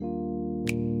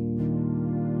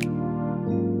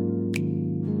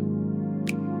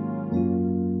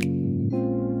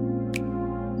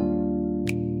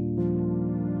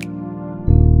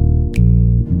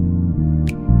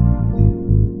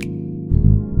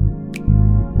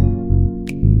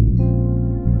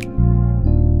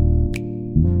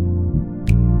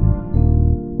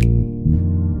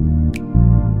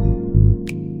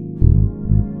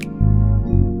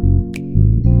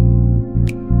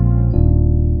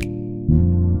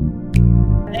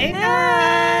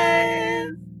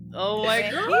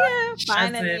As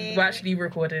in, Finally. we're actually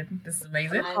recorded. This is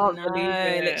amazing. I Can't know, believe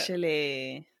it.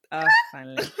 literally. Oh,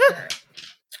 finally. Okay.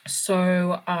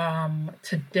 So,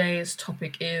 today's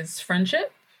topic is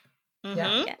friendship.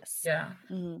 Yeah. Yes. Yeah.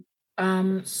 Mhm.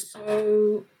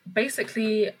 So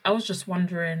basically, I was just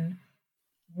wondering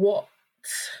what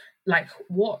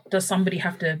what does somebody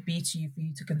have to be to you for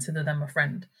you to consider them a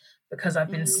friend? Because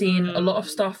I've been seeing a lot of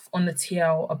stuff on the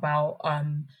TL about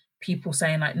people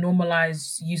saying like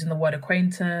normalize using the word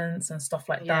acquaintance and stuff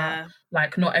like Yeah. that.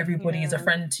 Like not everybody is a Yeah.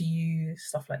 friend to you,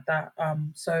 stuff like that.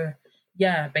 So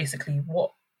yeah, basically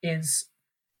what does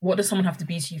someone have to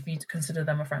be to you for you to consider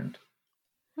them a friend?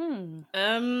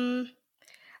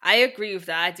 I agree with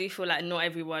that. I do feel like not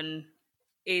everyone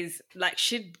is like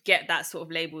should get that sort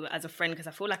of label as a friend, because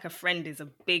I feel like a friend is a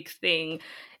big thing.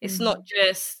 It's not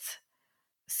just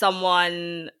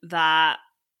someone that,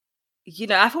 you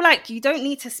know, I feel like you don't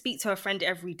need to speak to a friend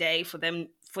every day for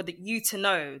you to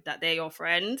know that they're your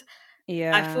friend.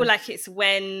 Yeah. I feel like it's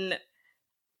when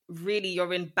really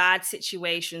you're in bad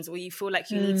situations, or you feel like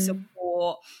you need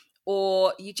support,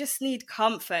 or you just need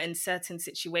comfort in certain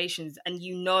situations, and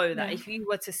you know that if you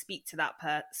were to speak to that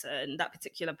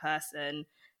particular person,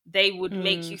 they would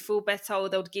make you feel better, or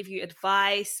they'll give you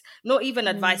advice, not even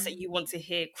advice that you want to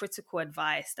hear, critical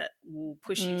advice that will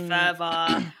push you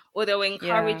further, or they'll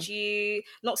encourage you,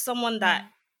 not someone that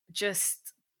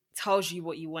just tells you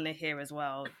what you want to hear as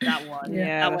well. That one.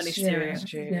 Yeah, That one that's is true. serious.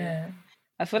 That's true. Yeah.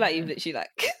 I feel like you've literally like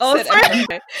Oh, said sorry.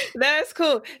 everything. No, it's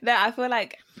cool. No, I feel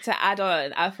like to add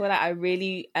on, I feel like I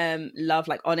really love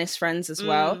like honest friends as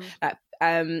well. Like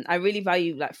I really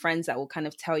value like friends that will kind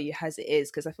of tell you as it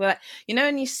is, because I feel like, you know,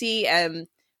 when you see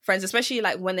friends, especially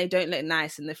like when they don't look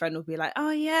nice, and the friend will be like, "Oh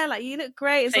yeah, like you look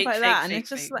great," and stuff like that, and it's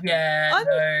just like,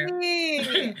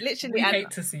 honestly, literally, we and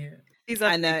hate to see it.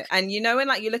 I know. And you know, when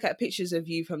like you look at pictures of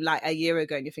you from like a year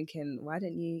ago and you're thinking, why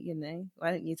didn't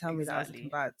you tell me that I was looking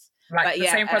bad? Like but the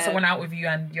yeah, same person went out with you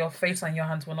and your face and your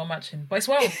hands were not matching. But it's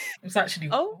well. It's actually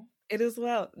oh, it is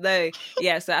well. No,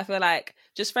 yeah, so I feel like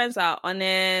just friends that are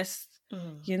honest,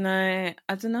 you know,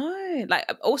 I don't know. Like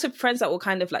also friends that will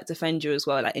kind of like defend you as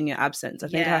well, like in your absence. I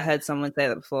think I heard someone say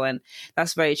that before, and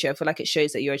that's very true. I feel like it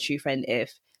shows that you're a true friend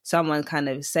if someone kind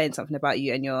of is saying something about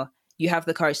you and you have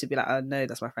the courage to be like, oh no,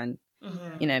 that's my friend.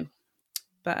 You know.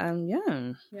 But yeah,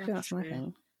 I think that's my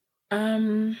thing.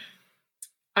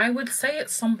 I would say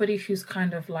it's somebody who's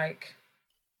kind of like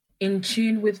in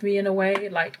tune with me in a way.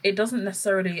 Like it doesn't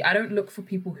necessarily, I don't look for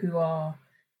people who are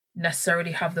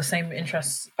necessarily have the same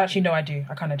interests. Actually, no, I do.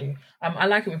 I kind of do. I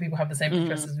like it when people have the same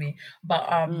interests as me. But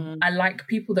I like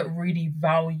people that really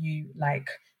value like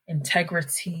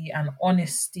integrity and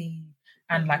honesty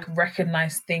and like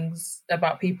recognize things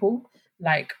about people.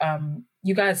 Like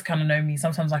you guys kind of know me.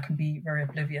 Sometimes I can be very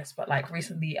oblivious, but like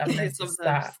recently I've noticed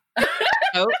that.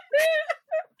 Oh.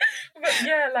 But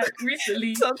yeah, like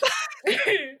recently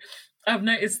I've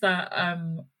noticed that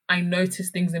I notice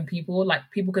things in people.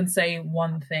 Like people can say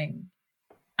one thing,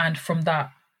 and from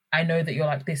that I know that you're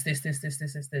like this,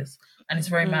 and it's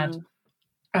very mad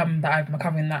that I'm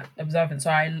becoming that observant. So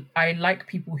I like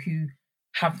people who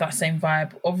have that same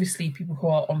vibe. Obviously, people who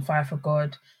are on fire for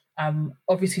God.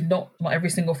 Obviously, not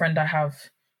every single friend I have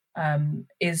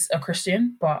is a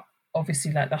Christian, but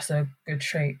obviously, like that's a good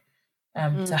trait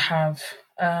to have.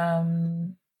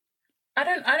 I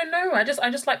don't know. I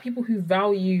just like people who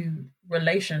value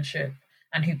relationship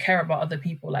and who care about other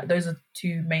people. Like those are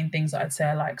two main things that I'd say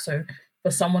I like. So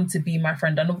for someone to be my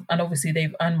friend, and obviously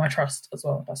they've earned my trust as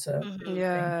well. That's a big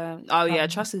thing. Oh yeah,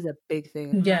 trust is a big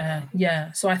thing.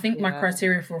 Yeah. So I think my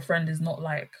criteria for a friend is not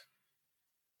like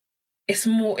it's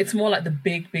more like the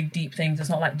big deep things. It's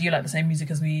not like, do you like the same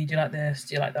music as me? Do you like this?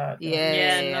 Do you like that?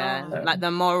 No. Like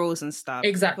the morals and stuff.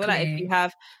 Exactly. I feel like if you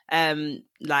have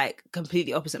like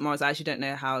completely opposite morals, I actually don't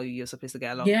know how you're supposed to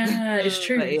get along. Yeah, it's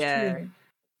true. True.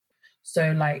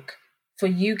 So like for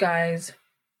you guys,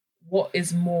 what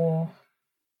is more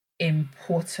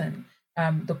important?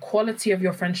 The quality of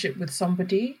your friendship with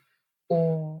somebody,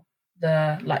 or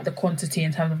the quantity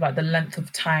in terms of like the length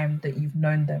of time that you've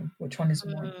known them? Which one is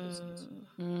more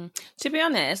important? To be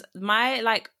honest, my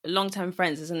like long-term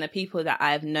friends is in the people that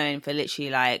I've known for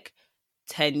literally like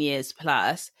 10 years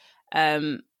plus.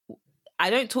 I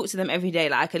don't talk to them every day.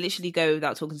 Like I could literally go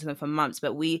without talking to them for months,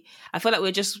 but I feel like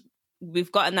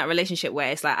we've gotten that relationship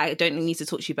where it's like I don't need to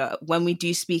talk to you, but when we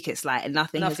do speak, it's like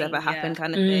nothing has ever happened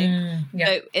kind of thing.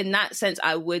 So in that sense,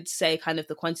 I would say kind of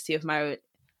the quantity of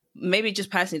maybe just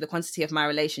personally the quantity of my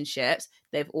relationships,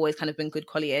 they've always kind of been good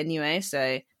quality anyway.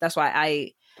 So that's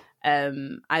why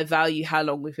I value how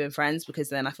long we've been friends, because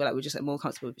then I feel like we're just like more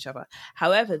comfortable with each other.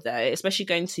 However, though, especially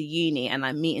going to uni and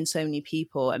like meeting so many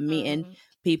people and meeting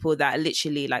people that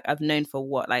literally like I've known for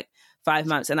what, like 5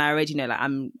 months, and I already know like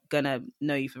I'm gonna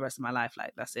know you for the rest of my life,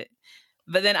 like that's it.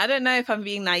 But then I don't know if I'm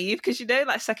being naive, because you know,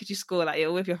 like secondary school, like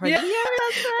you're with your friends,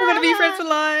 we're gonna be friends for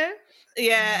life.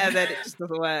 Yeah, and then it just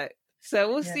doesn't work. So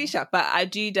we'll see, Sha. But I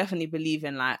do definitely believe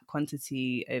in like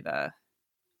quantity over,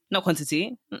 not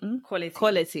quantity,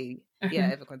 quality.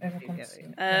 Yeah, over quantity.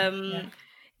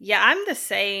 Yeah, I'm the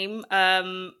same.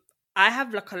 I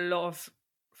have like a lot of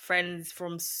friends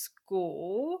from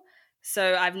school,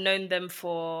 so I've known them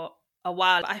for a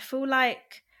while. I feel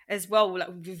like as well, like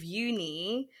with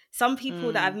uni, some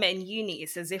people that I've met in uni,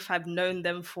 it's as if I've known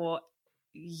them for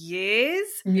years.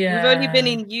 Yeah. We've only been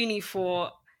in uni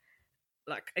for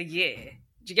like a year.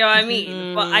 Do you get what I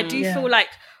mean? But I do feel like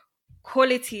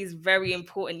quality is very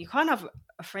important. You can't have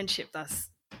a friendship that's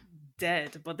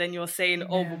dead, but then you're saying,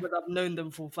 oh, because I've known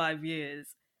them for 5 years.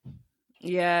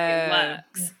 Yeah. It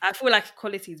works. I feel like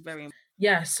quality is very important.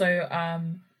 Yeah, so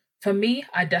for me,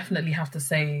 I definitely have to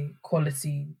say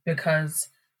quality, because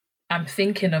I'm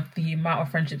thinking of the amount of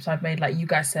friendships I've made, like you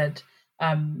guys said,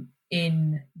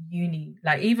 in uni,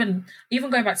 like even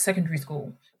going back to secondary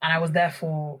school, and I was there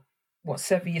for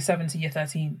year 7 to year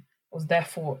 13. I was there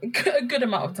for a good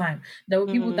amount of time. There were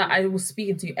people that I was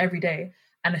speaking to every day,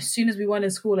 and as soon as we weren't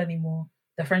in school anymore,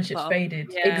 the friendships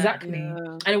faded. Exactly.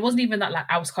 And it wasn't even that like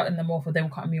I was cutting them off or they were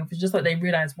cutting me off. It's just like they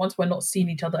realized once we're not seeing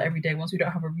each other every day, once we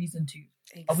don't have a reason to,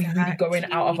 are we really going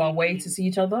out of our way to see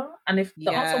each other? And if the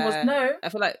answer was no, I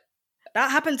feel like that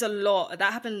happens a lot.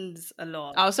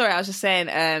 Oh, sorry, I was just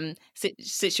saying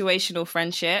situational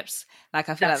friendships. Like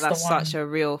I feel like that's such a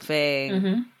real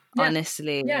thing.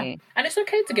 Honestly. Yeah. And it's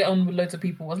okay to get on with loads of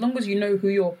people as long as you know who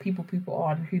your people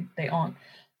are and who they aren't.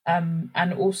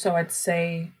 And also I'd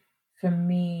say for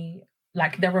me,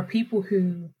 like there are people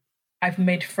who I've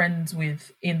made friends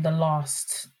with in the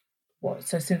last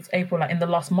since April, like in the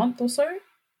last month or so.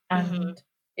 And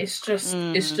it's just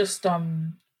it's just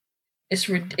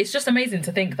amazing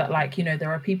to think that, like, you know,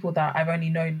 there are people that I've only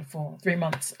known for 3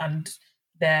 months and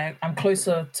I'm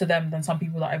closer to them than some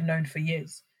people that I've known for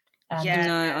years.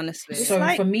 No, honestly. So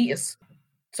for me, it's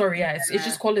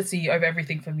just quality over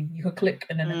everything for me. You could click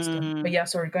in an instant. But yeah,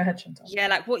 sorry, go ahead, Chantal. Yeah,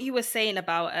 like what you were saying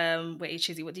about wait,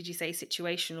 Chizzy, what did you say?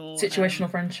 Situational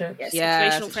friendships.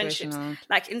 Situational friendships.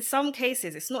 Like in some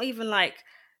cases, it's not even like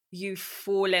you've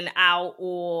fallen out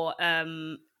or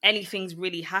anything's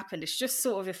really happened. It's just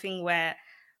sort of a thing where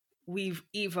we've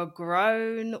either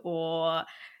grown or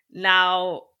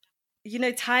now, you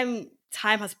know, time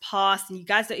has passed and you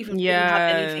guys don't even really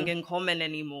have anything in common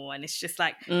anymore. And it's just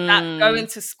like that going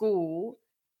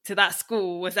to that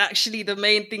school was actually the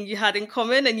main thing you had in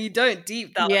common, and you don't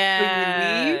deep that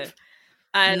when you leave.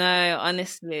 And no,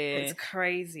 honestly, it's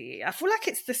crazy. I feel like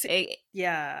it's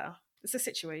it's a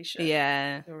situation.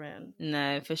 Yeah, you're in.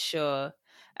 No, for sure.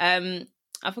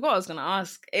 I forgot what I was going to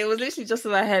ask. It was literally just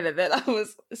in my head, and then I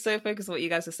was so focused on what you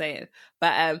guys were saying.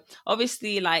 But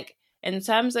obviously, like, in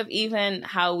terms of even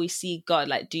how we see God,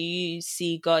 like, do you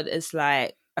see God as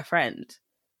like a friend?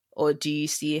 Or do you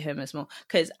see him as more?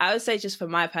 Because I would say, just for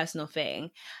my personal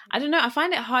thing, I don't know, I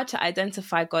find it hard to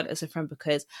identify God as a friend,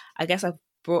 because I guess I've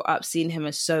brought up seeing him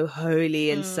as so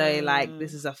holy and so like,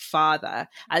 this is a father.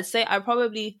 I'd say I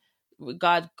probably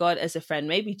regard God as a friend,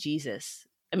 maybe Jesus.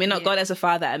 I mean, not God as a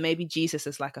father, and maybe Jesus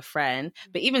as like a friend.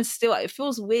 But even still, it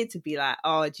feels weird to be like,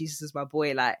 oh, Jesus is my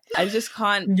boy. Like, I just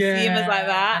can't see him as like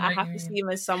that. I have to see him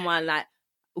as someone like,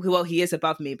 well, he is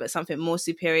above me, but something more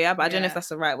superior. But I don't know if that's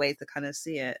the right way to kind of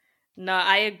see it. No,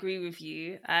 I agree with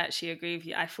you. I actually agree with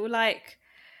you. I feel like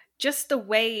just the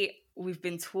way we've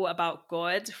been taught about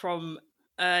God from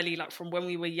early, like from when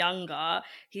we were younger,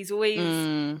 he's always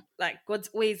like, God's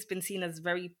always been seen as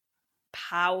very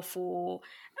powerful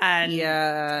and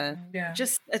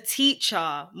just a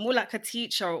teacher, more like a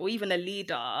teacher or even a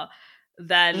leader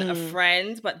than a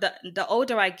friend. But the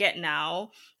older I get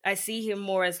now, I see him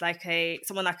more as like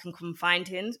someone I can confide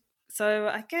in. So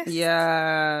I guess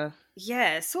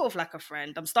sort of like a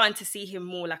friend. I'm starting to see him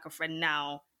more like a friend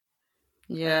now.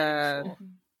 Yeah,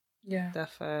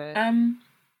 definitely.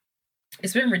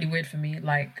 It's been really weird for me,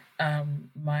 like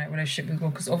my relationship with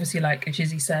God, because obviously, like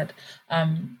Chizzy said,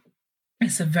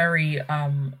 it's a very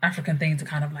African thing to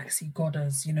kind of like see God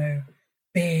as, you know,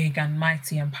 big and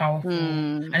mighty and powerful.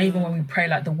 And even when we pray,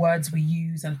 like the words we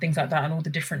use and things like that, and all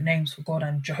the different names for God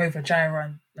and Jehovah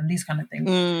Jireh and these kind of things.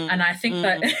 And I think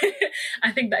that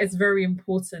I think that it's very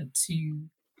important to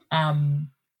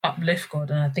uplift God,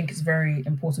 and I think it's very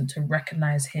important to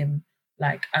recognize him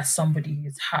like as somebody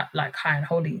who's high and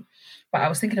holy. But I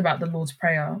was thinking about the Lord's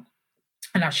Prayer,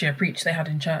 and actually a preach they had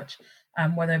in church,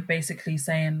 where they're basically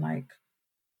saying like,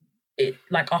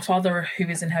 like our Father who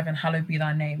is in heaven, hallowed be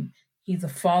thy name. He's a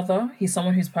father. He's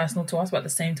someone who's personal to us, but at the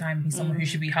same time, he's someone who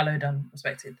should be hallowed and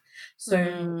respected. So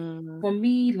for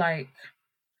me, like,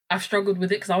 I've struggled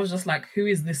with it because I was just like, who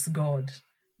is this God?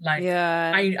 Like,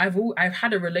 I've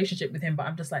had a relationship with him, but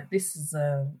I'm just like, this is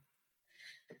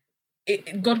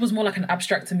God was more like an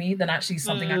abstract to me than actually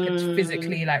something I could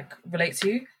physically like relate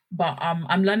to. But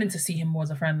I'm learning to see him more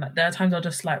as a friend. Like, there are times I'll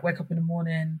just like wake up in the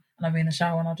morning and I'll be in the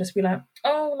shower and I'll just be like,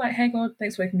 oh, like, hey God,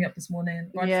 thanks for waking me up this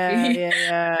morning. Or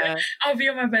I'll be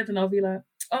on my bed and I'll be like,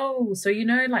 oh, so you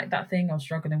know, like that thing I was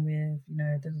struggling with, you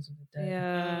know,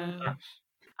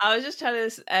 I was just trying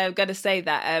to going to say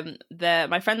that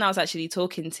my friend that I was actually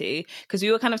talking to, because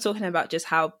we were kind of talking about just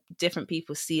how different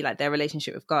people see like their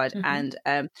relationship with God, and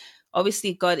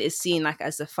obviously God is seen like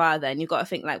as a father, and you got to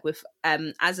think like with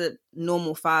as a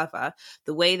normal father,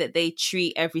 the way that they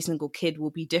treat every single kid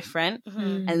will be different,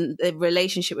 and the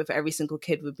relationship with every single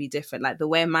kid would be different. Like the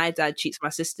way my dad treats my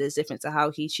sister is different to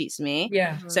how he treats me.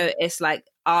 So it's like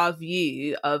our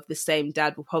view of the same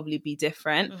dad will probably be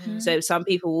different. So some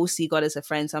people will see God as a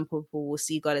friend, some people will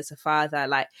see God as a father.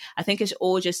 Like I think it's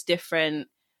all just different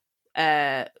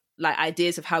like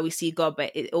ideas of how we see God,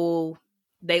 but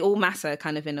they all matter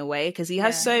kind of in a way, because he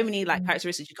has so many like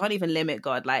characteristics. You can't even limit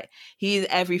God. Like he's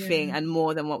everything and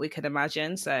more than what we could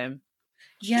imagine. So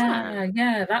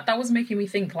that was making me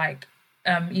think like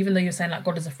even though you're saying like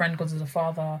God is a friend, God is a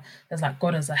father, there's like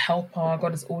God as a helper,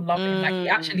 God is all loving. Like he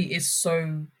actually is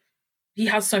he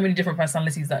has so many different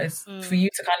personalities that is for you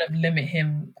to kind of limit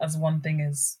him as one thing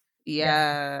is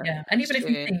and even if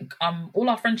you think all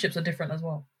our friendships are different as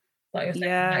well. Like you're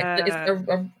saying,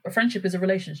 like, a friendship is a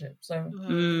relationship. So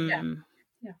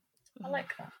I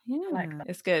like that. I like that.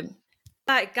 It's good.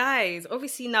 Like, guys,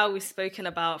 obviously now we've spoken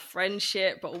about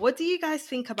friendship, but what do you guys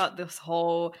think about this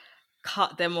whole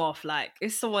cut them off? Like,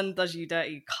 if someone does you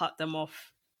dirty, cut them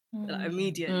off like,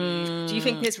 immediately. Do you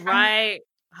think it's right?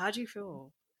 How do you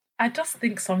feel? I just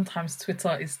think sometimes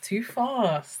Twitter is too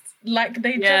fast. Like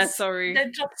they're just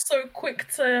so quick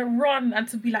to run and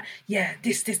to be like,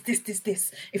 this.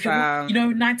 If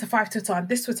you're, 9 to 5 Twitter and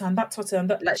this Twitter and that Twitter and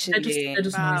that, like, they're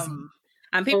just noisy.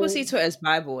 And people see Twitter as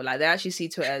Bible. Like they actually see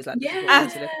Twitter as like,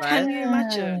 can you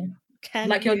imagine?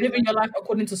 You're living your life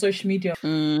according to social media.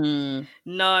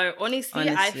 No, honestly,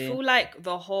 I feel like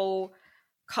the whole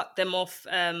cut them off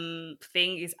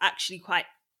thing is actually quite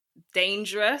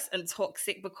dangerous and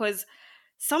toxic, because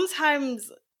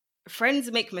sometimes friends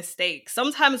make mistakes.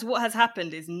 Sometimes what has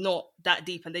happened is not that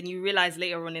deep, and then you realize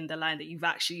later on in the line that you've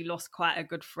actually lost quite a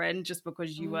good friend just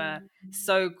because you were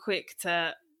so quick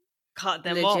to cut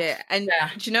them off. And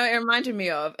do you know what it reminded me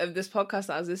of this podcast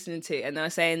that I was listening to, and they were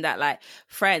saying that like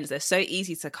friends, they're so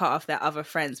easy to cut off their other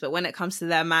friends, but when it comes to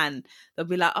their man, they'll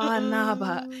be like,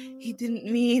 but he didn't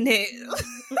mean it.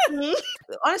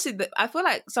 Honestly, I feel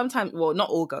like sometimes, well, not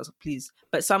all girls, please,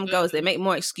 but some girls, they make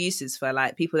more excuses for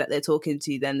like people that they're talking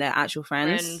to than their actual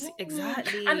friends.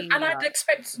 Exactly. And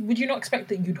would you not expect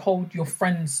that you'd hold your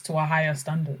friends to a higher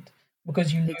standard?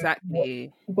 Because you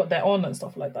know what they're on and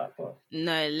stuff like that. But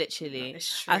no, literally.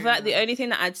 I feel like the only thing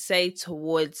that I'd say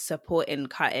towards supporting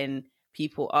cutting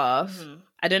people off,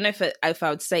 I don't know if I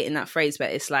would say it in that phrase, but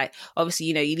it's like, obviously,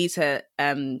 you need to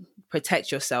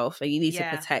protect yourself, and you need to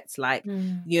protect like,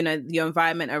 your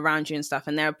environment around you and stuff.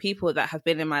 And there are people that have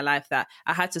been in my life that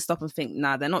I had to stop and think,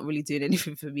 nah, they're not really doing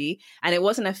anything for me. And it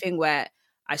wasn't a thing where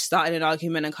I started an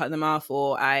argument and cut them off,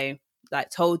 or I like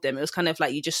told them. It was kind of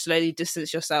like you just slowly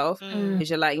distance yourself, because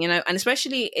you're like, and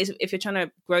especially if you're trying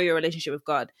to grow your relationship with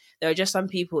God, there are just some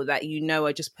people that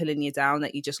are just pulling you down,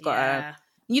 that you just gotta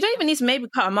you don't even need to maybe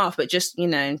cut them off, but just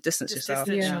distance yourself.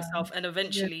 And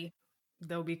eventually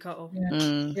they'll be cut off.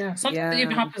 Something that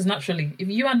even happens naturally. If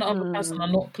you and the other person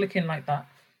are not clicking like that,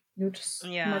 you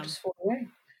might just fall away.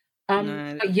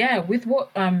 But with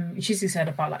what Shizi said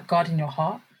about like guarding your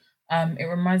heart, it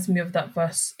reminds me of that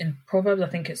verse in Proverbs, I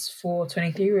think it's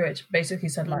 4:23, which basically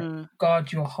said like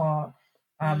guard your heart.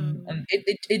 And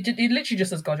it literally just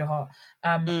says guard your heart.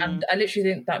 And I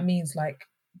literally think that means like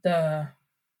the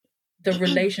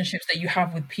relationships that you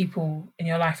have with people in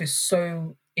your life is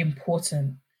so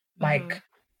important. Like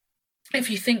if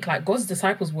you think like Jesus'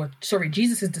 disciples were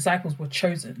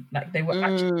chosen, like they were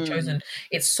actually chosen.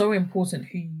 It's so important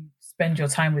who you spend your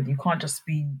time with. You can't just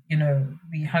be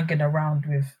hanging around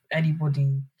with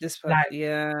anybody.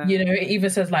 It even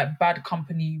says like bad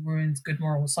company ruins good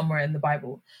morals somewhere in the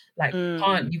Bible. Like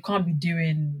you can't be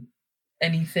doing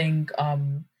anything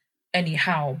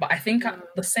anyhow. But I think at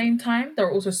the same time there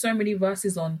are also so many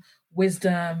verses on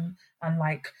wisdom and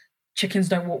like chickens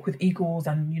don't walk with eagles,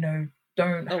 and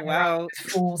don't hang around wow.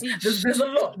 with fools. There's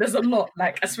a lot,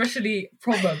 like especially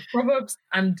Proverbs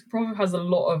has a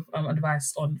lot of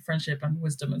advice on friendship and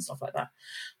wisdom and stuff like that.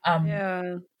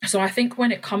 Yeah. So I think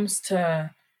when it comes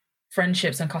to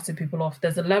friendships and cutting people off,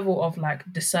 there's a level of like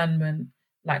discernment,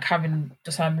 like having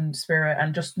discernment spirit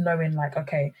and just knowing like,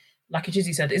 okay, like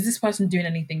Ejisi said, is this person doing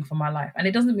anything for my life? And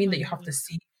it doesn't mean that you have to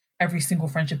see every single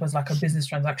friendship as like a business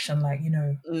transaction, like, you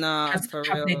know, have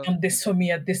they done this for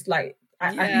me at this, like,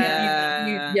 I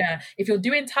think if you're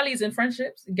doing tallies in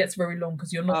friendships, it gets very long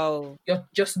because you're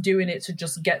just doing it to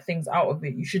just get things out of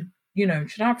it. You should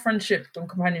have friendship and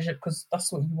companionship because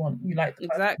that's what you want. You like the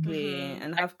person.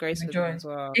 And have grace with them as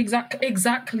well.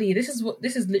 Exactly. This is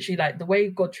literally like the way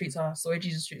God treats us, the way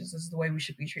Jesus treats us, this is the way we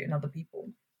should be treating other people.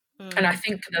 And I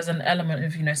think there's an element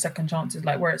of, second chances,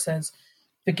 like where it says,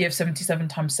 forgive 77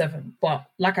 times 7. But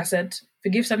like I said,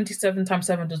 forgive 77 times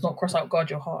 7 does not cross out guard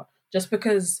your heart. Just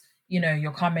because,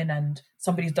 you're coming and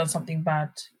somebody's done something bad,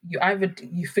 you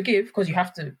forgive because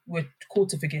we're called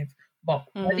to forgive. But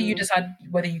whether you decide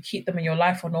whether you keep them in your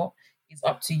life or not is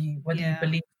up to you, whether you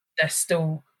believe they're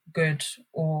still good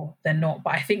or they're not.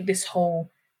 But I think this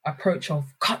whole approach of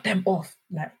cut them off,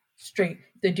 like straight,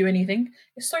 if they do anything,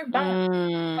 it's so bad.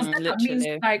 Because then that means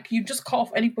like you just cut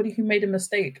off anybody who made a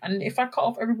mistake. And if I cut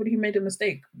off everybody who made a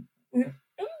mistake,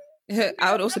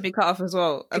 I would also be cut off as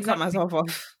well. I'd cut myself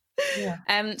off. Yeah.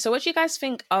 So what do you guys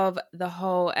think of the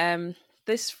whole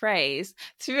this phrase?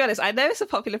 To be honest, I know it's a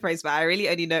popular phrase, but I really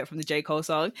only know it from the J. Cole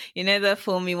song. The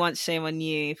fool me once, shame on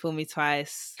you, fool me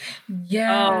twice.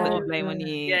 Yeah. Put the blame on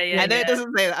you. I know it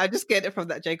doesn't say that. I just get it from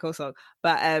that J. Cole song.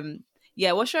 But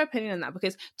what's your opinion on that?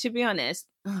 Because to be honest,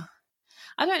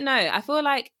 I don't know. I feel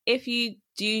like if you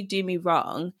do me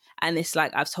wrong and it's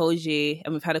like I've told you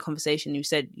and we've had a conversation, you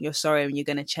said you're sorry and you're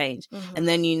going to change, and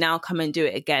then you now come and do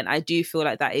it again, I do feel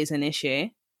like that is an issue.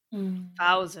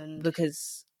 1,000.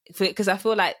 Because I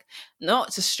feel like,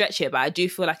 not to stretch it, but I do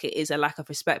feel like it is a lack of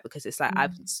respect because it's like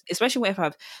especially if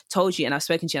I've told you and I've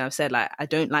spoken to you and I've said like, I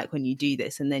don't like when you do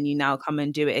this, and then you now come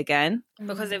and do it again.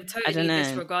 Because they've totally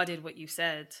disregarded what you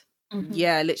said.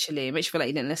 Yeah, literally. It makes you feel like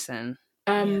you didn't listen.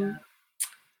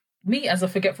 Me as a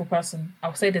forgetful person,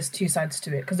 I'll say there's two sides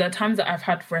to it. Because there are times that I've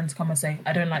had friends come and say,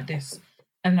 I don't like this,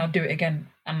 and I'll do it again.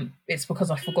 And it's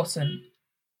because I've forgotten.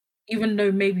 Even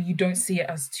though maybe you don't see it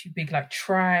as too big, like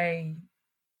try,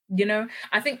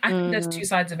 I think there's two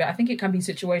sides of it. I think it can be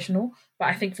situational, but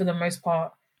I think for the most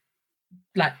part,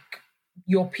 like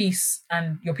your peace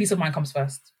of mind comes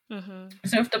first.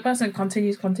 So if the person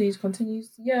continues,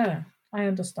 yeah, I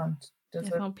understand. There's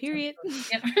no period.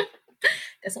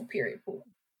 There's no period.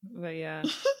 But yeah,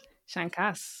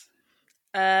 Shankas,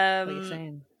 what are you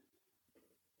saying?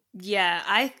 Yeah,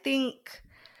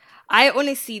 I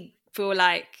honestly feel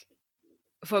like,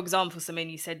 for example,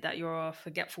 Simone, you said that you're a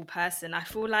forgetful person. I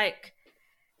feel like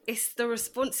it's the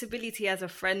responsibility as a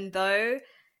friend, though,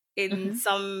 in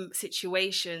some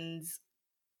situations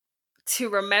to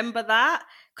remember that.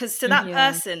 Because to that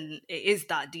person, it is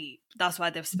that deep. That's why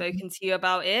they've spoken to you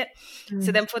about it.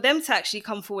 So then for them to actually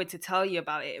come forward to tell you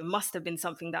about it, it must have been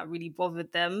something that really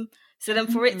bothered them. So then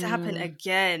for it to happen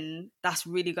again, that's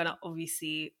really going to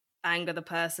obviously anger the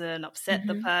person, upset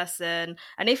the person.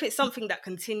 And if it's something that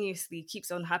continuously keeps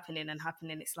on happening,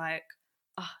 it's like,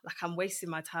 like I'm wasting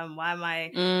my time. Why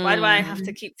do I have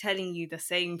to keep telling you the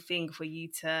same thing for you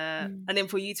to, and then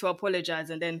for you to apologize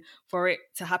and then for it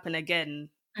to happen again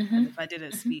as if I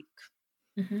didn't speak.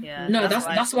 Yeah. No,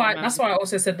 that's why I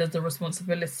also said there's the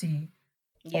responsibility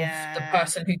of the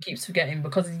person who keeps forgetting,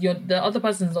 because the other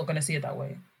person's not going to see it that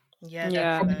way. Yeah.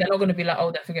 They're not going to be like,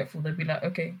 oh, they're forgetful. They'll be like,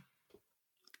 okay,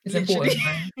 it's important.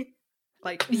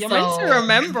 Like, you're meant to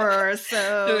remember.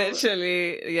 So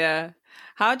literally, yeah.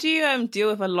 How do you deal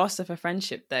with a loss of a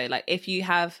friendship though? Like if you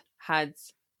have had,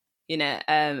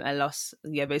 a loss,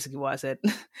 basically what I said.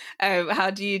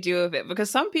 How do you deal with it? Because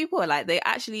some people are like, they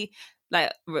actually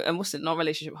like, and what's it? Not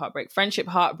relationship heartbreak, friendship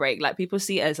heartbreak. Like people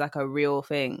see it as like a real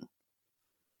thing.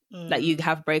 Like you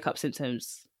have breakup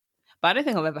symptoms, but I don't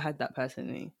think I've ever had that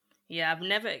personally. Yeah, I've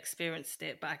never experienced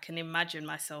it, but I can imagine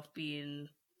myself being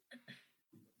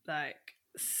like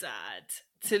sad.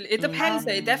 It depends.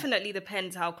 It definitely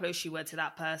depends how close you were to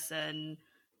that person,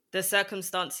 the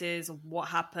circumstances of what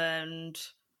happened.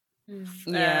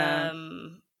 Yeah,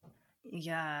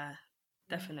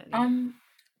 definitely.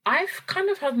 I've kind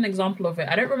of had an example of it.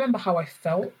 I don't remember how I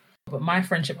felt, but my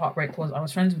friendship heartbreak was I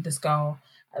was friends with this girl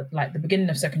at like the beginning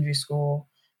of secondary school,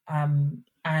 and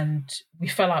we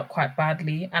fell out quite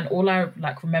badly. And all I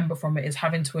like remember from it is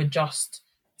having to adjust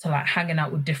to like hanging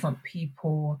out with different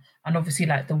people, and obviously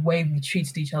like the way we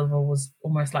treated each other was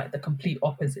almost like the complete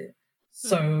opposite.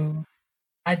 So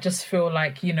I just feel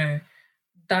like,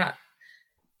 that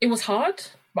it was hard,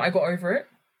 but I got over it.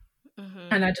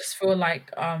 And I just feel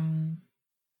like, I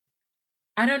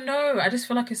don't know. I just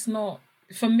feel like it's not,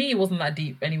 for me, it wasn't that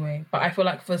deep anyway. But I feel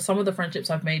like for some of the friendships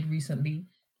I've made recently,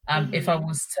 if I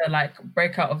was to like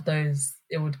break out of those,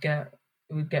 it would get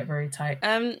very tight.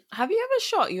 Have you ever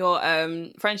shot your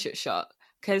friendship shot?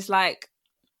 Because like,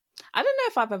 I don't know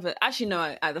if I've ever actually,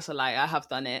 no, that's a lie. I have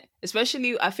done it,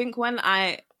 especially I think when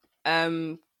I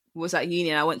was at uni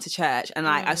and I went to church, and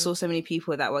like I saw so many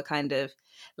people that were kind of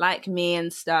like me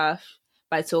and stuff.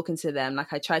 By talking to them,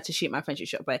 like I tried to shoot my friendship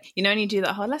shot, but when you do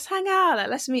that whole let's hang out, like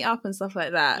let's meet up and stuff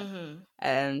like that.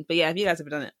 But yeah, have you guys ever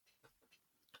done it?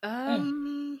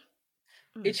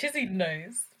 Chizzy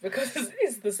knows because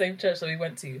it's the same church that we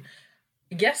went to.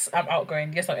 Yes, I'm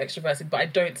outgoing. Yes, I'm extroverted, but I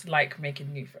don't like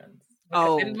making new friends.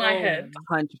 In my head,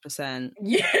 100%.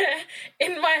 Yeah,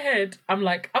 in my head, I'm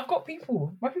like, I've got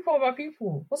people. My people are my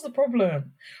people. What's the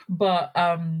problem? But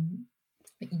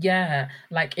yeah,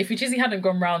 like if Chizzy hadn't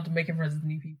gone around making friends with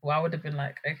new people, I would have been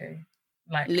like, okay.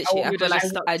 Like literally, I feel like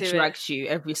I dragged you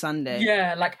every Sunday.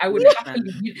 Yeah, like I would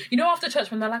happily, after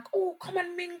church when they're like, "Oh, come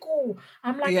and mingle,"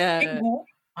 I'm like, "Mingle?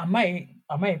 I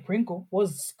might Pringle.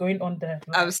 What's going on there?"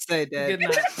 Like, I'm so dead.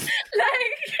 Like,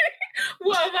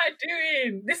 what am I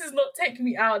doing? This is not Take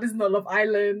Me Out. This is not Love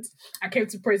Island. I came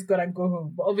to praise God and go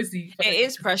home. But obviously, it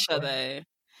is pressure though.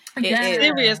 It is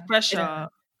serious pressure.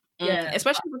 Yeah,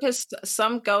 especially because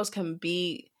some girls can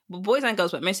be, boys and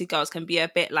girls, but mostly girls can be a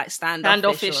bit like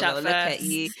standoffish at first. Look at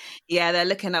you. Yeah, they're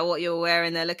looking at what you're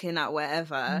wearing. They're looking at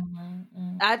whatever.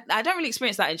 I don't really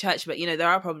experience that in church, but there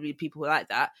are probably people like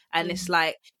that, and it's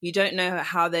like you don't know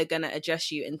how they're gonna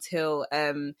address you until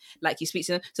like you speak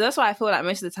to them. So that's why I feel like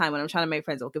most of the time when I'm trying to make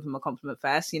friends, I'll give them a compliment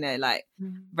first. Like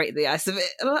break the ice a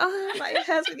bit. Like your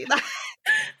hair's really nice.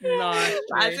 No,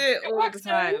 I do it all the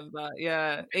time, but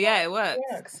yeah, it works. It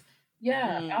works.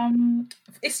 Yeah,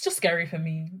 it's just scary for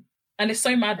me, and it's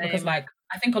so mad because like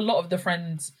I think a lot of the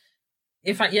friends,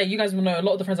 in fact, you guys will know a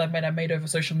lot of the friends I've made over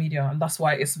social media, and that's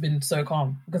why it's been so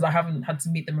calm because I haven't had to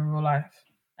meet them in real life.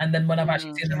 And then when I've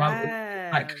actually seen them,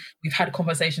 like we've had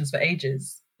conversations for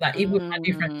ages. Like even with my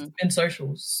new friends, it's been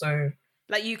socials, so.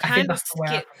 Like you kind of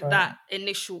skip that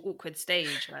initial awkward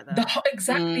stage, like that. The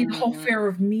whole fear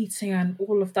of meeting and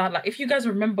all of that. Like if you guys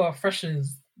remember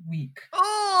Freshers Week.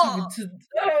 Oh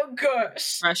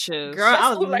gosh. Freshers. Girl,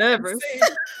 I was nervous.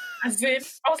 As in,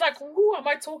 I was like, who am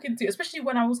I talking to? Especially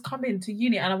when I was coming to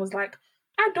uni and I was like,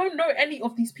 I don't know any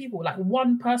of these people. Like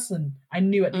one person I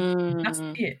knew at the beginning. That's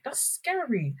it. That's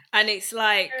scary. And it's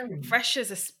like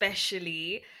Freshers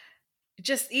especially,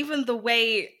 just even the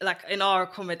way, like in our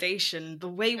accommodation, the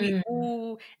way we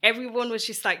everyone was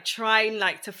just like trying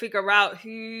like to figure out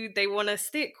who they want to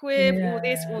stick with, all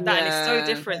this, all that. And it's so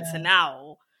different to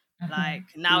now.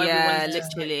 Like now everyone's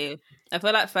literally. I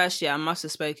feel like first year I must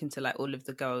have spoken to like all of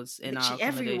the girls in our accommodation.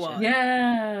 Everyone.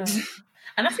 Yeah.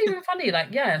 And that's even funny.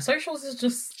 Like, socials is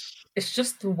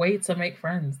just the way to make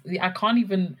friends.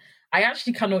 I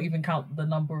actually cannot even count the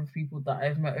number of people that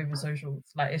I've met over socials.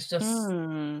 Like, it's just,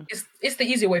 it's the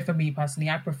easier way for me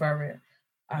personally. I prefer it.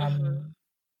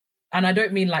 And I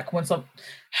don't mean like when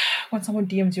someone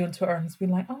DMs you on Twitter and it's been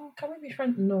like, oh, can we be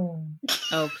friends? No.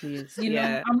 Oh, please.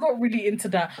 I'm not really into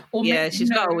that. Or she's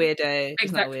not a weirdo.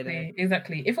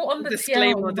 Exactly. If we're on the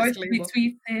TL, we're both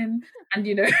retweeting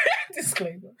and,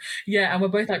 disclaimer. Yeah, and we're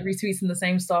both like retweeting the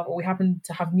same stuff, or we happen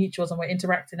to have mutuals and we're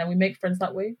interacting and we make friends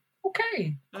that way.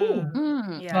 Okay, cool.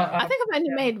 Yeah. But, I think I've only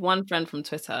made one friend from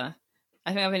Twitter. I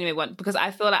think I've only made one because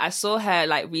I feel like I saw her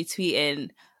like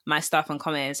retweeting my stuff and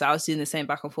comments, so I was doing the same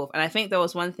back and forth. And I think there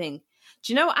was one thing.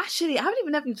 Do you know? Actually, I haven't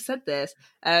even ever said this.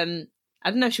 I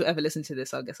don't know if she'll ever listen to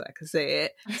this. So I guess I can say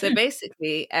it. So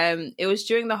basically, it was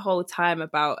during the whole time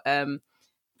about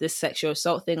this sexual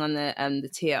assault thing on the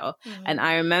TL, and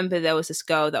I remember there was this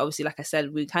girl that obviously, like I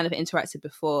said, we kind of interacted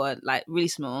before, like really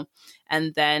small,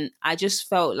 and then I just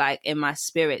felt like in my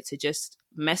spirit to just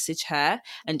message her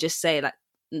and just say like,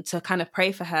 to kind of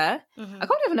pray for her. I can't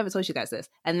believe I've never told you guys this.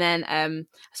 And then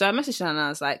so I messaged her and I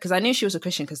was like, because I knew she was a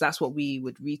Christian, because that's what we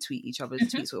would retweet each other's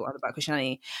tweets about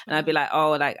Christianity. And I'd be like,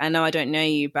 oh, like I know I don't know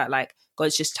you, but like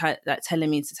God's just telling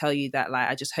me to tell you that like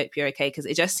I just hope you're okay, because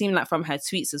it just seemed like from her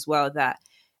tweets as well that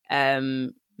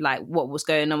like what was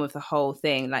going on with the whole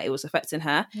thing, like it was affecting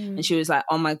her. And she was like,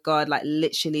 oh my God, like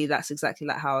literally that's exactly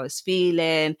like how I was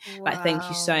feeling. Like thank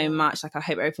you so much, like I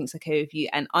hope everything's okay with you.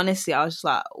 And honestly I was just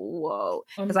like, whoa,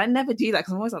 because I never do that,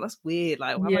 because I'm always like, that's weird,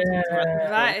 like why am I talking to her?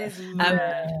 That is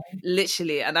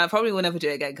literally, and I probably will never do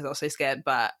it again because I was so scared.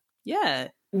 But yeah,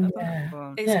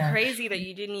 Yeah. It's crazy that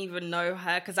you didn't even know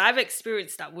her, because I've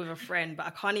experienced that with a friend, but I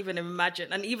can't even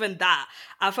imagine. And even that,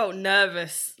 I felt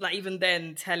nervous, like even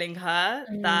then telling her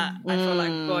that I felt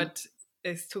like God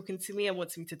is talking to me and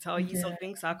wants me to tell you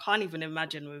something. So I can't even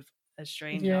imagine with a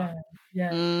stranger.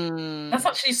 That's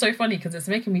actually so funny because it's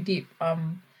making me deep.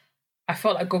 I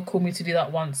felt like God called me to do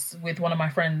that once with one of my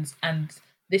friends, and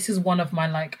this is one of my,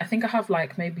 like, I think I have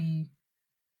like maybe,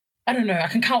 I don't know, I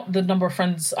can count the number of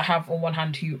friends I have on one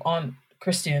hand who aren't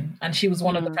Christian, and she was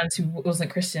one of the friends who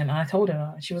wasn't Christian, and I told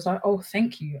her, and she was like, "Oh,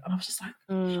 thank you," and I was just like,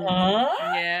 "Huh?"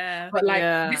 Yeah. But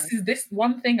like, this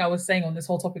one thing I was saying on this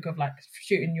whole topic of like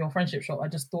shooting your friendship shot. I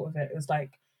just thought of it. It was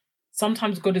like,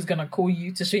 sometimes God is gonna call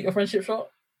you to shoot your friendship shot,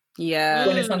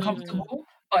 when it's uncomfortable.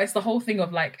 But it's the whole thing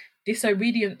of like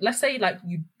disobedient. Let's say like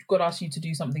God asks you to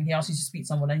do something, He asks you to speak to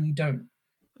someone, and you don't.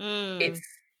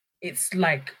 It's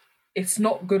like, it's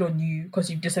not good on you because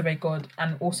you've disobeyed God,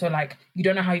 and also like you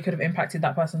don't know how you could have impacted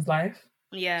that person's life.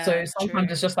 Yeah. So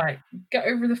sometimes it's just like, get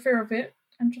over the fear of it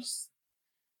and just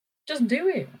do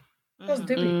it. Just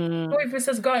do it. Or if it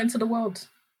says go out into the world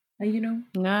and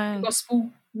gospel,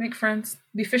 make friends,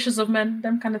 be fishers of men,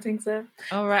 them kind of things there.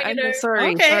 All right. Okay.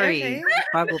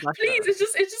 Please,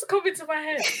 it's just come into my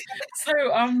head. So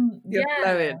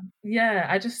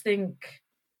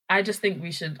I just think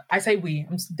we should, I say we,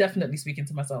 I'm definitely speaking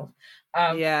to myself.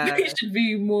 We should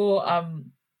be more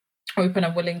open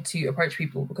and willing to approach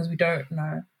people, because we don't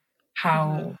know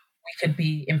how we could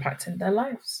be impacting their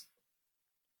lives.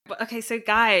 But okay, so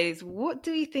guys, what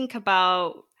do you think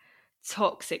about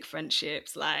toxic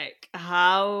friendships? Like,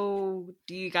 how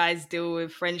do you guys deal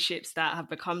with friendships that have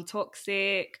become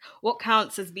toxic? What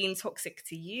counts as being toxic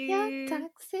to you? Yeah,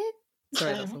 toxic.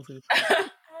 Sorry, that sounds weird.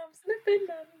 I'm slipping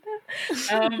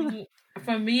under.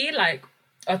 For me, like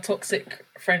a toxic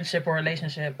friendship or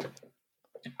relationship,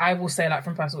 I will say, like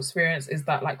from personal experience, is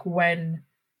that like when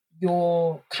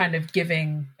you're kind of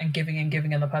giving and giving and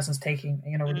giving and the person's taking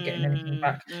and you're not really getting anything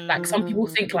back. Like some people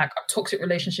think like a toxic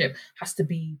relationship has to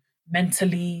be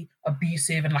mentally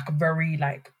abusive and like a very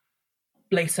like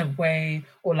blatant way,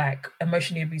 or like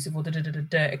emotionally abusive, or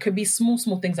It could be small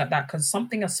things like that, because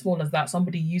something as small as that,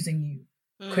 somebody using you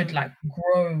could like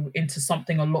grow into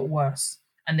something a lot worse,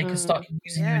 and they could start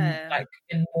using you in, like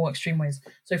in more extreme ways.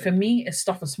 So for me, it's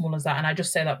stuff as small as that, and I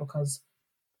just say that because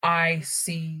I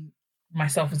see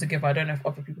myself as a giver. I don't know if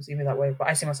other people see me that way, but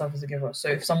I see myself as a giver. So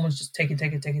if someone's just taking,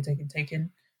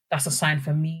 that's a sign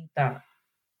for me that,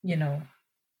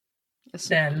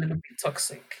 they're a little bit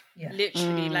toxic. Yeah.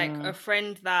 Literally, like a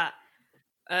friend that,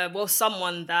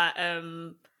 someone that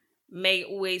may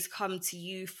always come to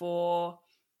you for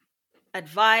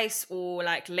advice, or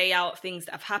like lay out things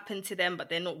that have happened to them, but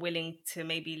they're not willing to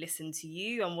maybe listen to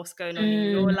you and what's going on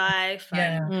in your life,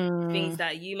 and things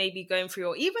that you may be going through,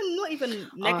 or even not even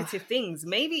negative things,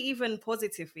 maybe even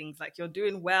positive things, like you're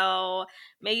doing well,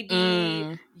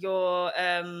 maybe you're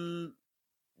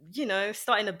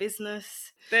starting a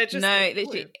business. They're just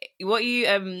literally what you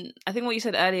I think what you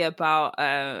said earlier about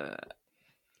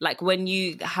like when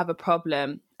you have a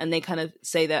problem and they kind of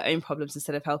say their own problems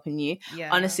instead of helping you.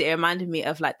 Honestly, it reminded me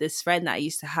of like this friend that I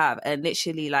used to have, and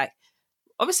literally like,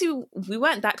 obviously we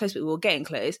weren't that close, but we were getting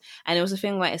close. And it was a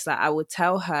thing where it's like, I would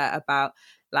tell her about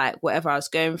like whatever I was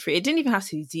going through. It didn't even have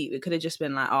to be deep. It could have just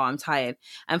been like, oh, I'm tired.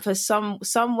 And for some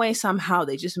way, somehow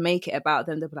they just make it about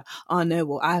them. They'll be like, oh no,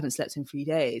 well, I haven't slept in 3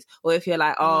 days. Or if you're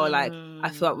like, oh, like I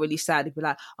felt really sad, they'd be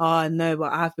like, oh no,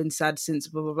 but I've been sad since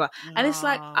blah, blah, blah. And it's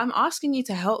like, I'm asking you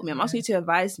to help me. I'm asking you to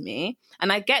advise me.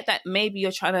 And I get that maybe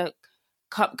you're trying to,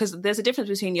 because there's a difference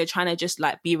between you're trying to just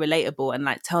like be relatable and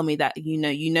like tell me that you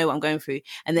know what I'm going through,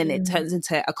 and then it turns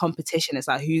into a competition. It's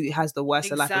like who has the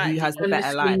worse life or who has the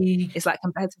better life. It's like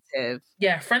competitive.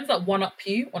 Yeah, friends that one up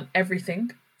you on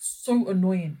everything, so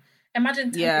annoying.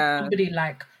 Imagine telling somebody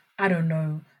like, I don't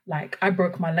know, like I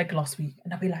broke my leg last week,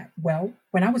 and I'll be like, well,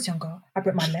 when I was younger, I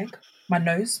broke my leg, my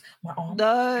nose, my arm.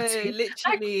 No,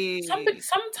 literally. Like,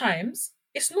 sometimes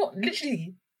it's not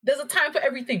literally. There's a time for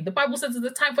everything. The Bible says there's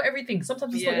a time for everything.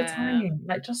 Sometimes it's not your time.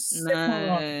 Like, just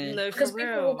simmer. No, because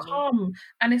people will come.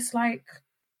 And it's like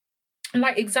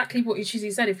exactly what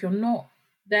Ichizi said. If you're not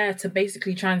there to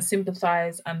basically try and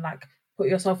sympathize and like put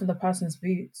yourself in the person's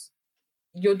boots,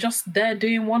 you're just there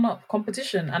doing one-up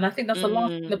competition. And I think that's the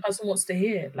last thing the person wants to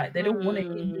hear. Like, they don't want to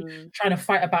hear you trying to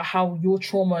fight about how your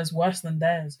trauma is worse than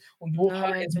theirs, or your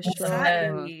hurt is worse than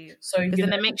theirs. So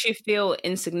then it makes you feel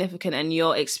insignificant, and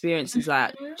your experiences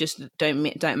like just don't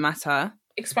matter.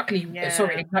 Exactly.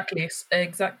 Sorry, exactly.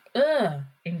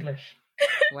 English.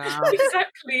 Wow.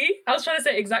 Exactly. I was trying to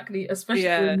say exactly, especially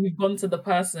when you've gone to the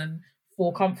person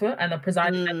for comfort and they're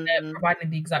providing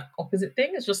the exact opposite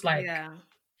thing. It's just like,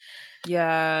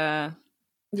 Yeah.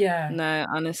 Yeah. No,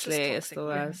 honestly, it's the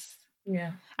worst.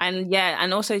 Yeah.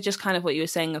 And also just kind of what you were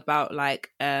saying about like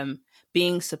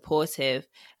being supportive,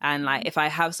 and like if I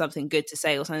have something good to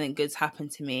say or something good's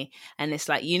happened to me, and it's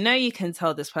like, you can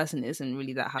tell this person isn't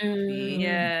really that happy for you.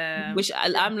 Yeah. Which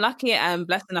I'm lucky and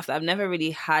blessed enough that I've never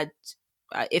really had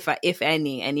if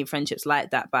any friendships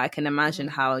like that, but I can imagine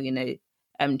how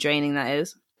draining that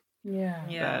is. Yeah.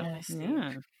 Yeah.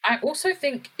 I also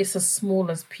think it's as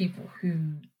small as people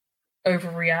who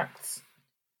overreact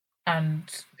and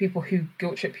people who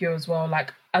guilt trip you as well.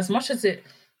 Like, as much as it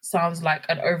sounds like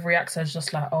an overreactor is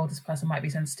just like, oh, this person might be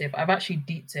sensitive, I've actually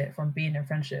deeped it from being in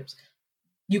friendships.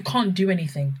 You can't do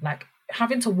anything. Like,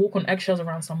 having to walk on eggshells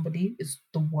around somebody is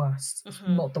the worst. It's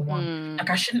not the one. Like,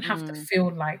 I shouldn't have to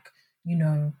feel like,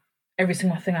 every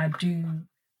single thing I do,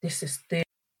 this is this.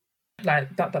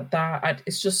 Like that.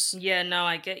 It's just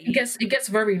I get you. It gets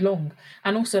very long,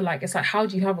 and also like it's like, how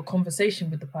do you have a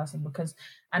conversation with the person? Because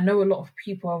I know a lot of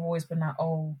people have always been like,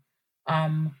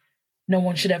 no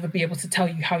one should ever be able to tell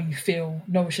you how you feel.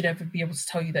 No one should ever be able to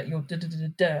tell you that you're da da da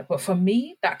da. But for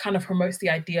me, that kind of promotes the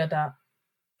idea that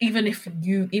even if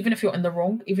you're in the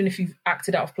wrong, even if you've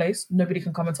acted out of place, nobody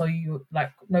can come and tell you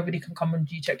nobody can come and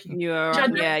G-check you. You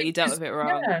dealt with it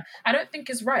wrong. Yeah, I don't think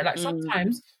it's right. Like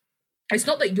sometimes. It's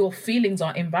not that your feelings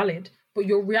are invalid, but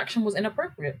your reaction was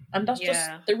inappropriate. And that's just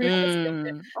the reality of it.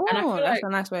 And I feel that's a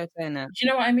nice way of saying it. Do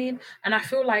you know what I mean? And I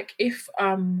feel like if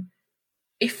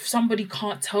somebody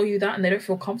can't tell you that and they don't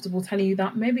feel comfortable telling you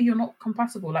that, maybe you're not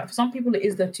compatible. Like, for some people it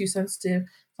is they're too sensitive.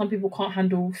 Some people can't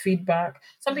handle feedback.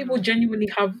 Some people genuinely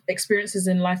have experiences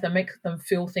in life that make them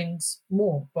feel things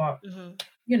more. But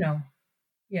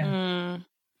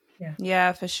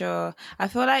Yeah, for sure. I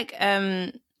feel like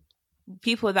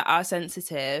people that are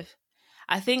sensitive,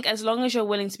 I think as long as you're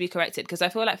willing to be corrected, because I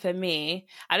feel like for me,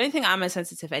 I don't think I'm as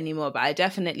sensitive anymore, but I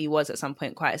definitely was at some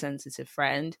point quite a sensitive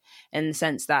friend, in the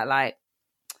sense that, like,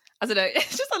 I don't know,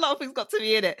 it's just a lot of things got to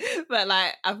me in it, but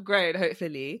like I've grown,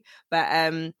 hopefully. But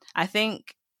I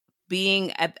think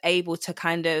being able to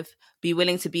kind of be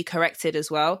willing to be corrected as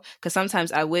well, because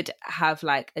sometimes I would have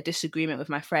like a disagreement with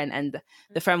my friend, and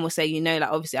the friend will say, like,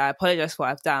 obviously I apologize for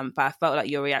what I've done, but I felt like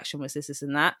your reaction was this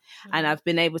and that. And I've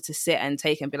been able to sit and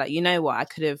take and be like, you know what, I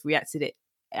could have reacted it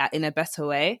in a better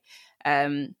way.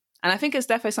 And I think it's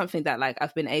definitely something that like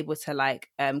I've been able to like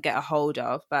get a hold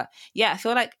of. But yeah, I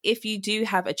feel like if you do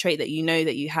have a trait that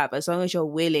that you have, as long as you're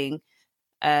willing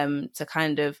to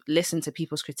kind of listen to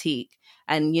people's critique.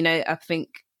 And I think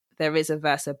there is a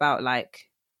verse about like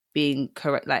being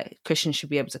correct, like Christians should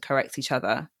be able to correct each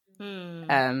other.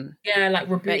 Like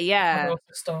rebuke your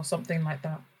sister or something like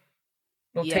that,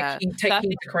 or take heed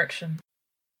to correction.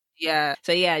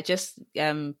 So just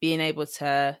being able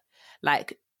to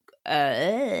like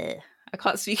I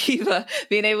can't speak either.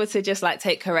 Being able to just like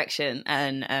take correction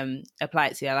and apply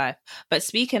it to your life. But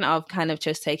speaking of kind of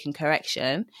just taking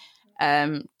correction,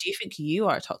 do you think you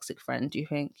are a toxic friend? Do you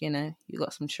think you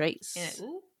got some traits?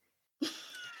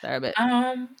 They're a bit.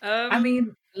 I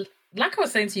mean, like I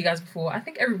was saying to you guys before, I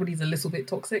think everybody's a little bit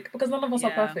toxic because none of us are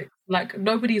perfect. Like,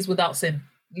 nobody is without sin,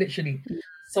 literally.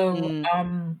 So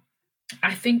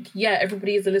I think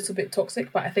everybody is a little bit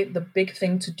toxic, but I think the big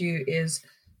thing to do is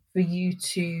for you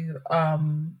to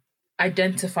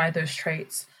identify those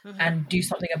traits and do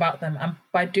something about them. And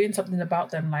by doing something about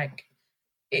them, like,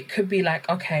 it could be like,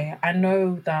 okay, I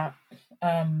know that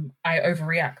I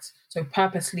overreact. So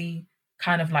purposely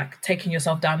kind of like taking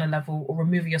yourself down a level or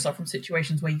removing yourself from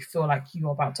situations where you feel like you're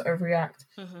about to overreact.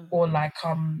 Or like,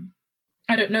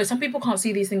 I don't know, some people can't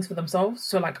see these things for themselves.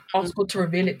 So like ask God to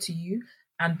reveal it to you,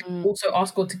 and also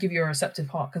ask God to give you a receptive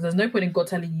heart. Because there's no point in God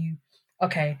telling you,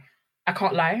 okay, I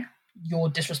can't lie, you're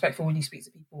disrespectful when you speak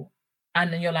to people.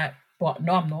 And then you're like, but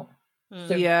no, I'm not.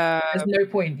 So there's no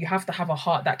point. You have to have a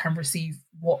heart that can receive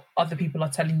what other people are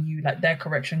telling you, like their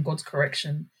correction, God's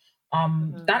correction,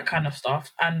 that kind of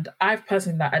stuff. And I've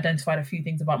personally identified a few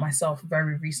things about myself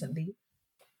very recently.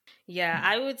 Yeah,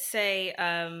 I would say,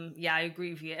 I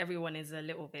agree with you. Everyone is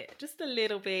just a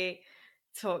little bit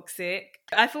toxic.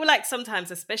 I feel like sometimes,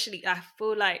 especially, I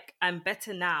feel like I'm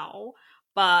better now,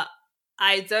 but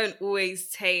I don't always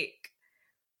take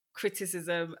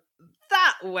criticism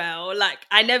that well. Like,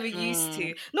 I never used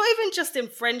to. Not even just in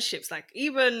friendships. Like,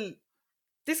 even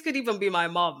this could even be my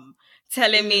mom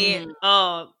telling me,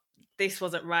 "Oh, this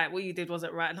wasn't right. What you did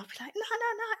wasn't right," and I'll be like, "No,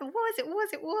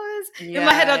 it was." In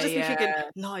my head, I'll just be thinking,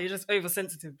 "No, you're just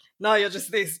oversensitive. No, you're just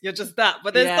this. You're just that."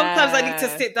 But then sometimes I need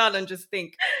to sit down and just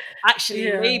think, actually,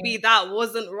 maybe that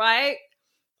wasn't right,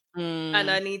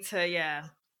 and I need to,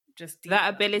 just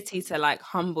that ability to like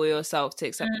humble yourself to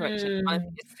accept correction, I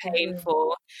think it's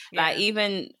painful. Like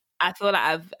even I feel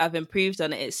like I've improved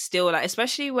on it. It's still like,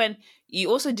 especially when you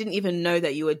also didn't even know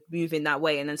that you were moving that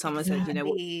way, and then someone said, you know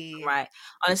what, right?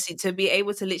 Honestly, to be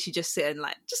able to literally just sit and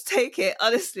like just take it.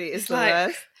 Honestly, it's the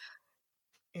worst.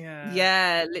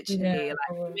 Yeah, literally. Like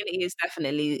humility is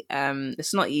definitely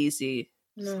it's not easy.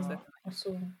 No, that's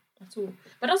all.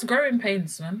 But that's growing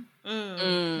pains, man.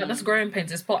 That's growing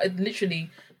pains. It's literally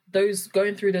those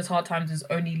going through those hard times is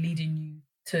only leading you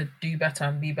to do better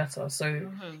and be better.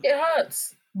 So it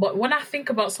hurts. But when I think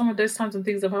about some of those times when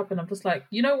things have happened, I'm just like,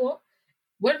 you know what?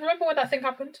 Remember when that thing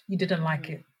happened? You didn't like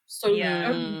it. So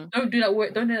don't do that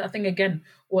work. Don't do that thing again,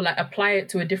 or like apply it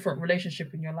to a different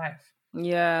relationship in your life.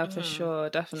 Yeah, for sure,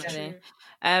 definitely.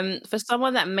 For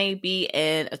someone that may be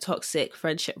in a toxic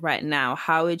friendship right now,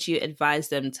 how would you advise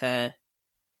them to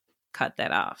cut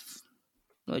that off?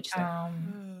 What would you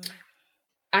say?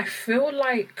 I feel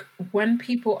like when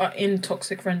people are in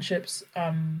toxic friendships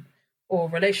or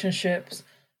relationships,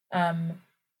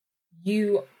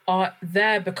 you are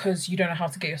there because you don't know how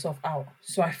to get yourself out.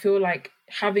 So I feel like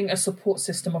having a support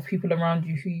system of people around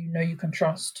you who you know you can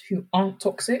trust, who aren't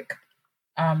toxic,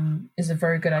 is a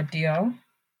very good idea.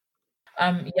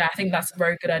 I think that's a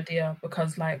very good idea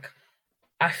because like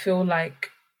I feel like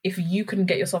if you can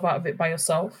get yourself out of it by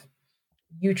yourself,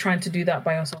 you trying to do that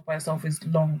by yourself is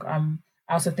long.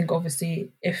 I also think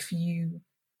obviously if you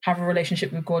have a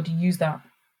relationship with God, you use that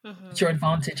to your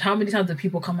advantage. How many times have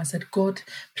people come and said, God,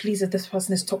 please, if this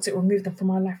person is toxic, remove them from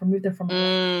my life, remove them from my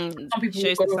life. Some people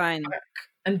shows go the sign back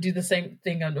and do the same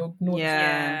thing and ignore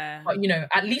the But, you know,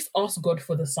 at least ask God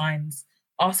for the signs.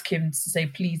 Ask him to say,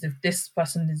 please, if this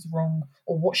person is wrong,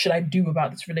 or what should I do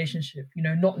about this relationship? You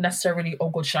know, not necessarily,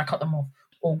 oh God, should I cut them off?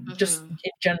 Or just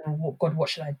in general, what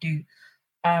should I do?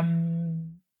 I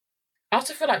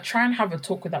also feel like try and have a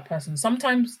talk with that person.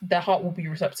 Sometimes their heart will be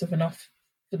receptive enough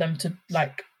for them to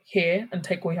like hear and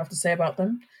take what you have to say about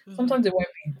them. Sometimes it won't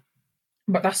be.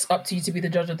 But that's up to you to be the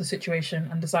judge of the situation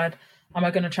and decide, am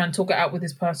I going to try and talk it out with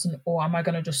this person, or am I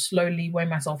going to just slowly weigh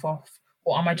myself off?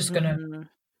 Or am I just going to...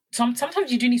 Sometimes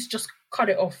you do need to just cut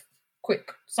it off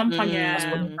quick. Sometimes that's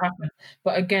what will happen.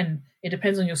 But again, it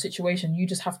depends on your situation. You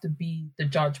just have to be the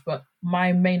judge. But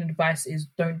my main advice is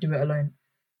don't do it alone,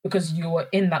 because you're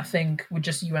in that thing with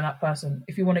just you and that person.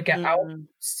 If you want to get out,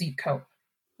 seek help.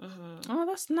 Oh,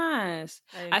 that's nice.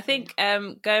 I think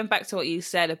going back to what you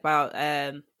said about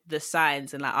the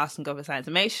signs and like asking God for signs,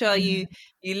 and make sure you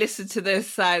listen to those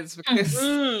signs, because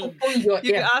you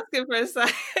can ask him for a sign.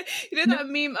 You know that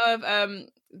meme of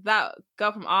that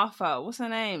girl from Arthur, what's her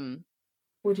name?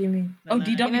 What do you mean? Oh,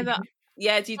 DW. You know that?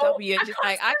 Yeah, DW. And just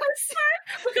like I can't say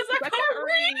because I can't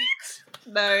read.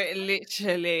 No,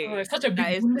 literally. Oh, it's such a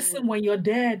big listen when you're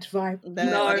dead vibe.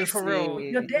 No, for real.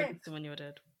 You're dead. Listen when you're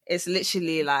dead. It's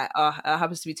literally like, it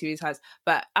happens to be 2 times.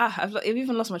 But I've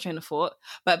even lost my train of thought.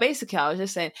 But basically, I was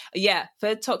just saying,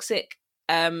 for toxic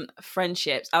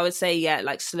friendships, I would say,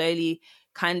 like slowly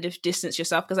kind of distance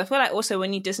yourself, because I feel like also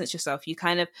when you distance yourself, you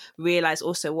kind of realize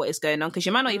also what is going on, because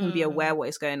you might not even be aware what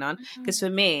is going on. Because for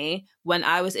me, when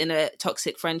I was in a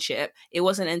toxic friendship, it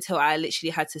wasn't until I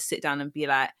literally had to sit down and be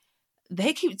like,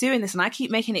 they keep doing this and I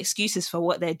keep making excuses for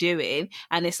what they're doing,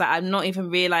 and it's like I'm not even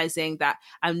realizing that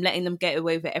I'm letting them get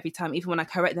away with it every time. Even when I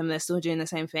correct them, they're still doing the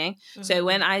same thing. So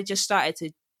when I just started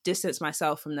to distance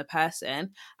myself from the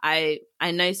person, I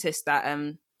noticed that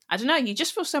I don't know, you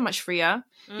just feel so much freer.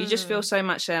 You just feel so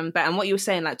much better. And what you were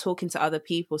saying, like talking to other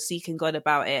people, seeking God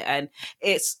about it, and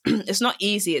it's not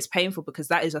easy. It's painful, because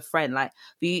that is a friend. Like,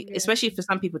 especially for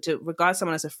some people, to regard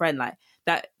someone as a friend, like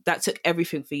that took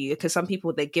everything for you. Because some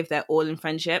people, they give their all in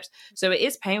friendships, so it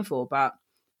is painful. But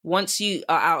once you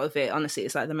are out of it, honestly,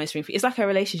 it's like the most freeing. It's like a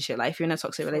relationship. Like if you're in a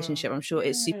toxic relationship, I'm sure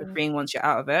it's super freeing once you're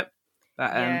out of it.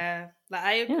 But like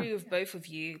I agree with both of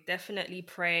you. Definitely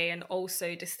pray, and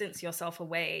also distance yourself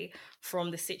away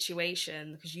from the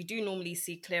situation, because you do normally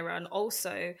see clearer. And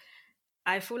also,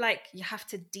 I feel like you have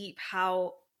to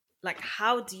how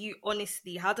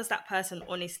does that person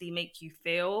honestly make you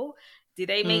feel? Do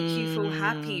they make you feel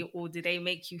happy, or do they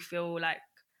make you feel like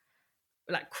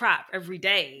crap every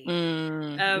day?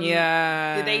 Do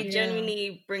they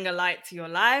genuinely bring a light to your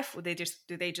life, or do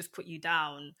they just put you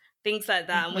down? Things like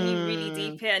that. And when you really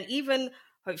deep it, and even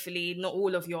hopefully not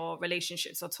all of your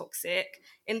relationships are toxic,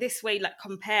 in this way, like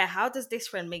compare, how does this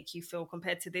friend make you feel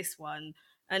compared to this one,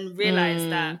 and realize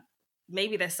that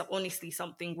maybe there's honestly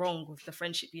something wrong with the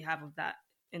friendship you have with that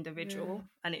individual,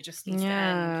 and it just needs to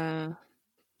end.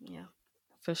 Yeah,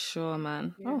 for sure,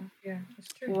 man. That's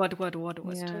true. What?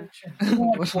 Yeah.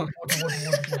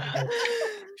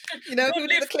 You know, Don't who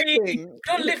did the leave me. clicking?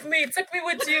 Don't leave me. Take me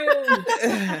with you.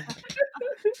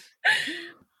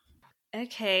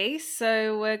 Okay,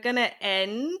 so we're gonna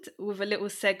end with a little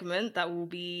segment that we'll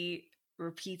be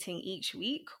repeating each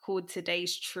week called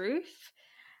Today's Truth.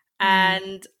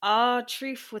 And our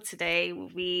truth for today will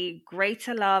be: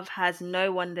 greater love has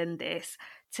no one than this,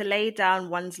 to lay down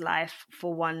one's life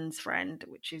for one's friend,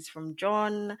 which is from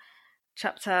John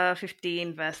chapter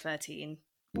 15, verse 13.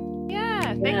 Yeah,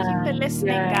 thank you for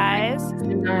listening, guys.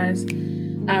 Guys,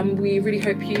 we really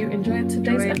hope you enjoyed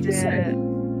today's episode.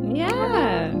 Yeah.